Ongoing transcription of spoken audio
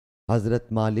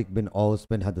Hazrat Malik bin Aus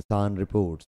bin Hadassan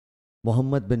reports,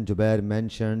 Muhammad bin Jubair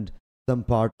mentioned some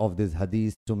part of this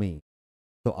hadith to me.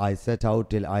 So I set out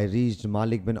till I reached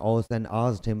Malik bin Aus and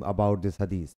asked him about this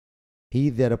hadith. He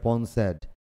thereupon said,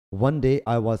 one day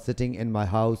I was sitting in my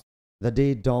house, the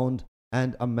day dawned,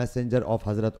 and a messenger of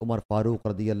Hazrat Umar Farooq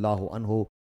radiyallahu anhu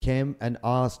came and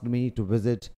asked me to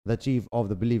visit the chief of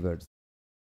the believers.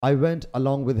 I went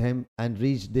along with him and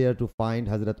reached there to find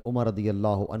Hazrat Umar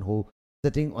radiyallahu anhu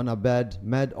sitting on a bed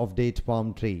made of date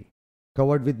palm tree,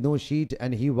 covered with no sheet,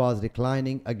 and he was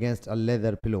reclining against a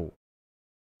leather pillow.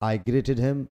 I greeted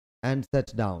him and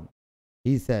sat down.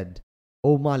 He said,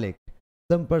 O Malik,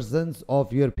 some persons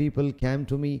of your people came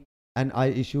to me and I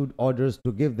issued orders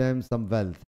to give them some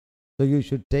wealth. So you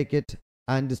should take it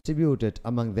and distribute it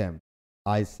among them.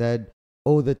 I said,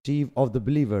 O the chief of the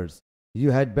believers,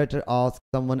 you had better ask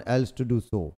someone else to do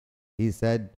so. He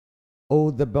said,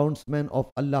 O the bondsman of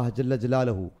Allah Jalla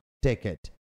Jalaluhu, take it.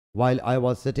 While I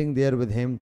was sitting there with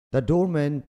him, the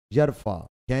doorman Yarfa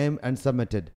came and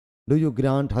submitted, do you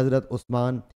grant Hazrat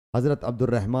Usman, Hazrat Abdul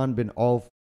Rahman bin Auf,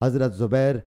 Hazrat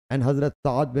Zubair and Hazrat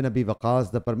Sa'ad bin Abi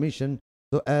Waqas the permission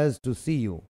so as to see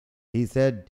you? He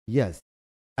said, yes.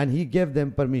 And he gave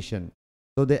them permission.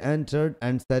 So they entered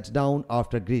and sat down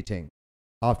after greeting.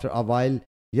 After a while,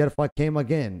 Yarfa came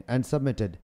again and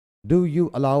submitted, do you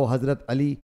allow Hazrat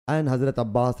Ali and Hazrat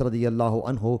Abbas radiyallahu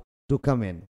anhu to come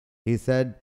in? He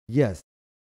said, yes.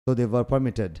 So they were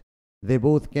permitted. They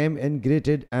both came and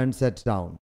greeted and sat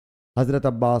down. Hazrat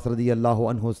Abbas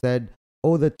radiyallahu anhu said,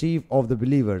 O the chief of the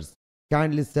believers,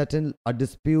 kindly settle a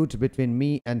dispute between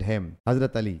me and him,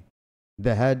 Hazrat Ali.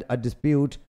 They had a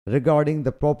dispute regarding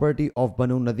the property of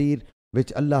Banu Nadir,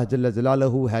 which Allah Jalla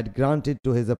Jalaluhu had granted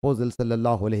to his apostle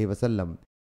sallallahu alaihi wasallam.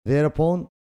 Thereupon,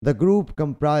 the group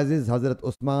comprises Hazrat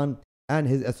Usman and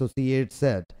his associates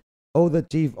said, O the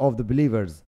chief of the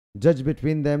believers, judge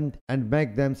between them and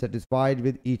make them satisfied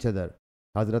with each other.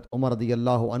 Hazrat Umar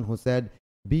radiyallahu anhu said,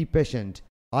 be patient.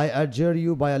 I adjure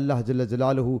you by Allah Jalla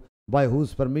Jalaluhu, by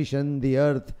whose permission the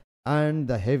earth and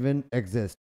the heaven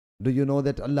exist. Do you know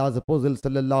that Allah's apostle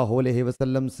sallallahu alaihi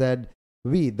wasallam said,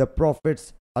 we, the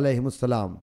prophets alayhimus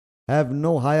salam, have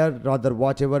no higher, rather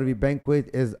whatever we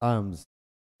banquet is alms.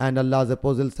 And Allah's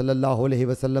apostle sallallahu alaihi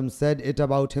wasallam said it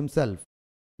about himself.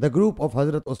 The group of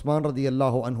Hazrat Usman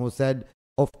radiyallahu anhu said,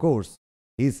 of course.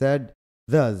 He said,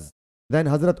 thus. Then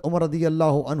Hazrat Umar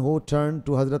radiyallahu anhu turned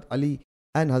to Hazrat Ali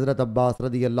and Hazrat Abbas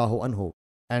radiyallahu anhu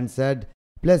and said,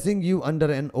 placing you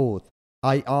under an oath,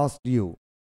 I asked you,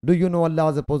 do you know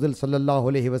Allah's apostle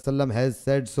sallallahu alaihi wasallam has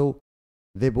said so?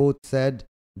 They both said,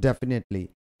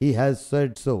 definitely, he has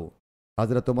said so.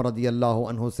 Hazrat Umar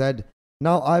radiyallahu anhu said,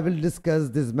 now I will discuss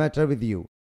this matter with you.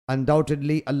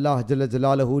 Undoubtedly, Allah Jalla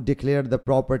Jalaluhu declared the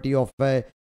property of a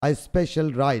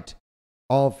special right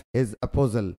of his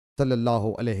apostle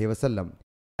sallallahu alaihi wasallam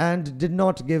and did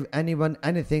not give anyone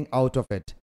anything out of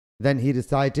it. Then he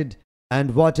recited,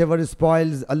 and whatever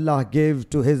spoils Allah gave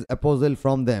to his apostle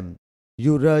from them,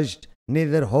 you rushed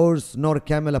neither horse nor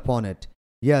camel upon it.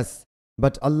 Yes,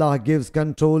 but Allah gives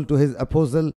control to his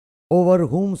apostle over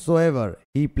whomsoever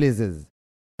he pleases.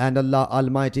 And Allah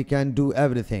Almighty can do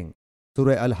everything.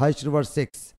 Surah Al-Hashr verse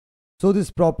 6. So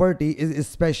this property is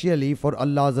especially for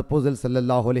Allah's apostle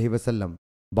sallallahu alaihi wasallam.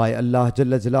 By Allah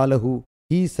Jalla Jalaluhu,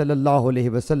 he sallallahu alaihi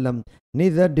wasallam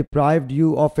neither deprived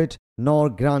you of it nor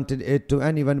granted it to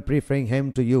anyone preferring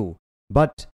him to you,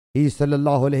 but he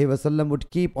sallallahu alaihi wasallam would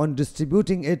keep on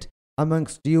distributing it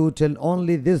amongst you till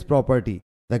only this property,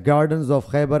 the gardens of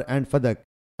Khaybar and Fadak,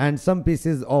 and some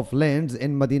pieces of lands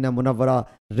in Medina Munawwara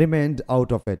remained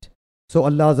out of it. So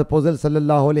Allah's apostle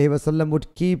sallallahu alaihi wasallam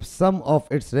would keep some of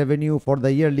its revenue for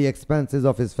the yearly expenses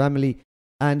of his family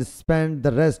and spend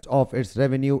the rest of its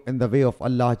revenue in the way of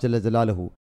Allah Jalla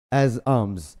Jalaluhu as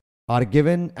alms are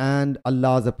given, and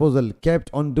Allah's apostle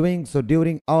kept on doing so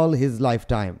during all his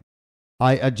lifetime.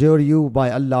 I adjure you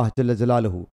by Allah Jalla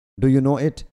Jalaluhu. Do you know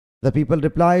it? The people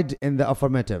replied in the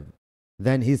affirmative.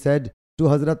 Then he said to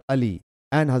Hazrat Ali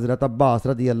and Hazrat Abbas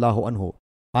radiyallahu anhu,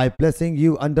 I placing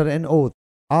you under an oath,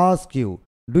 ask you,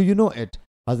 do you know it?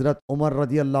 Hazrat Umar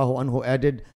radiyallahu anhu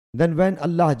added, then when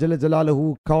Allah Jalla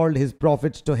Jalaluhu called his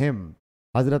prophets to him,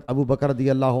 Hazrat Abu Bakr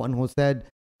radiyallahu anhu said,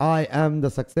 I am the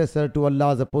successor to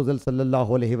Allah's apostle sallallahu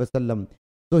alaihi wasallam.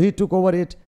 So he took over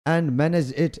it and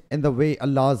managed it in the way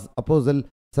Allah's apostle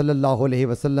sallallahu alaihi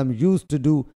wasallam used to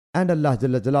do, and Allah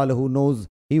Jalla Jalaluhu knows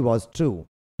he was true,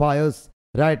 pious,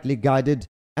 rightly guided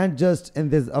and just in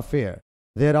this affair.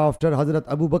 Thereafter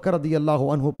Hazrat Abu Bakr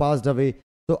radiyallahu anhu passed away,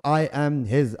 so I am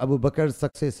his Abu Bakr's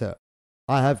successor.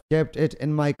 I have kept it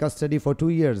in my custody for 2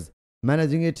 years,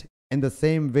 managing it in the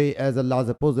same way as Allah's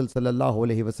Apostle sallallahu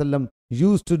alaihi wasallam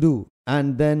used to do,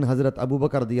 and then Hazrat Abu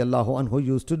Bakr radiyallahu anhu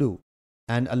used to do.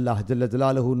 And Allah Jalla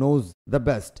Jalaluhu knows the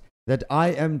best that I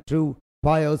am true,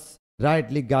 pious,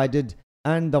 rightly guided,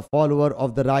 and the follower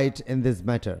of the right in this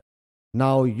matter.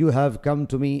 Now you have come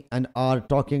to me and are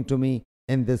talking to me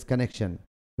in this connection,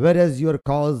 whereas your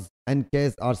cause and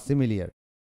case are similar.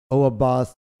 O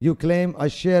Abbas, you claim a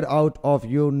share out of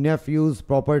your nephew's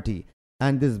property,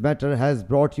 and this matter has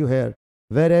brought you here,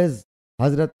 whereas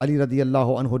Hazrat Ali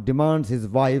radiyallahu anhu demands his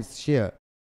wife's share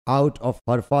out of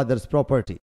her father's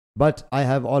property. But I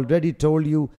have already told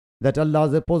you that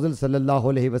Allah's Apostle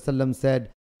sallallahu alaihi wasallam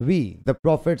said, we, the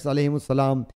Prophets alayhimus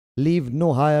salam, leave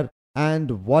no hire,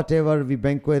 and whatever we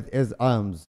bequeath is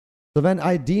alms. So when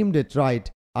I deemed it right,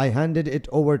 I handed it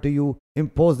over to you,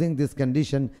 imposing this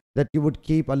condition that you would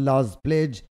keep Allah's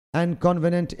pledge and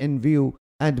covenant in view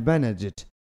and manage it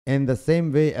in the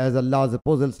same way as Allah's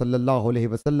Apostle sallallahu alaihi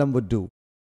wasallam would do.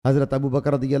 Hazrat Abu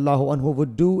Bakr radiyallahu anhu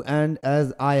would do, and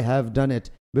as I have done it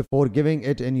before giving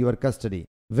it in your custody.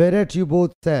 Whereat you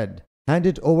both said, hand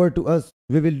it over to us,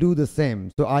 we will do the same.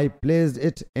 So I placed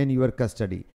it in your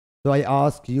custody. So I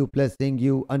ask you, placing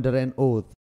you under an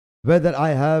oath, whether I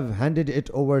have handed it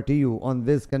over to you on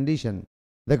this condition.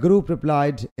 The group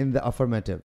replied in the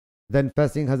affirmative. Then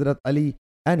facing Hazrat Ali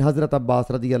and Hazrat Abbas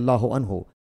radiyallahu anhu,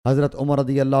 Hazrat Umar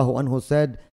radiyallahu anhu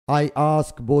said, I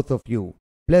ask both of you,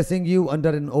 placing you under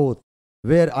an oath,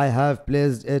 where I have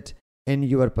placed it in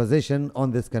your possession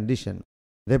on this condition.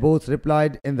 They both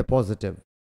replied in the positive.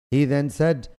 He then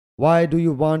said, why do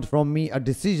you want from me a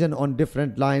decision on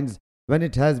different lines when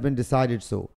it has been decided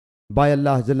so? By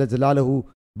Allah Jalla Jalaluhu,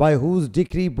 by whose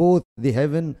decree both the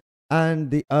heaven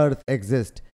and the earth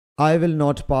exist, I will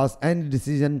not pass any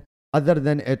decision other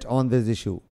than it on this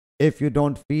issue. If you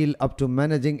don't feel up to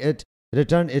managing it,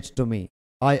 return it to me.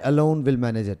 I alone will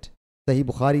manage it. Sahih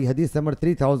Bukhari Hadith number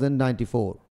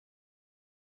 3094.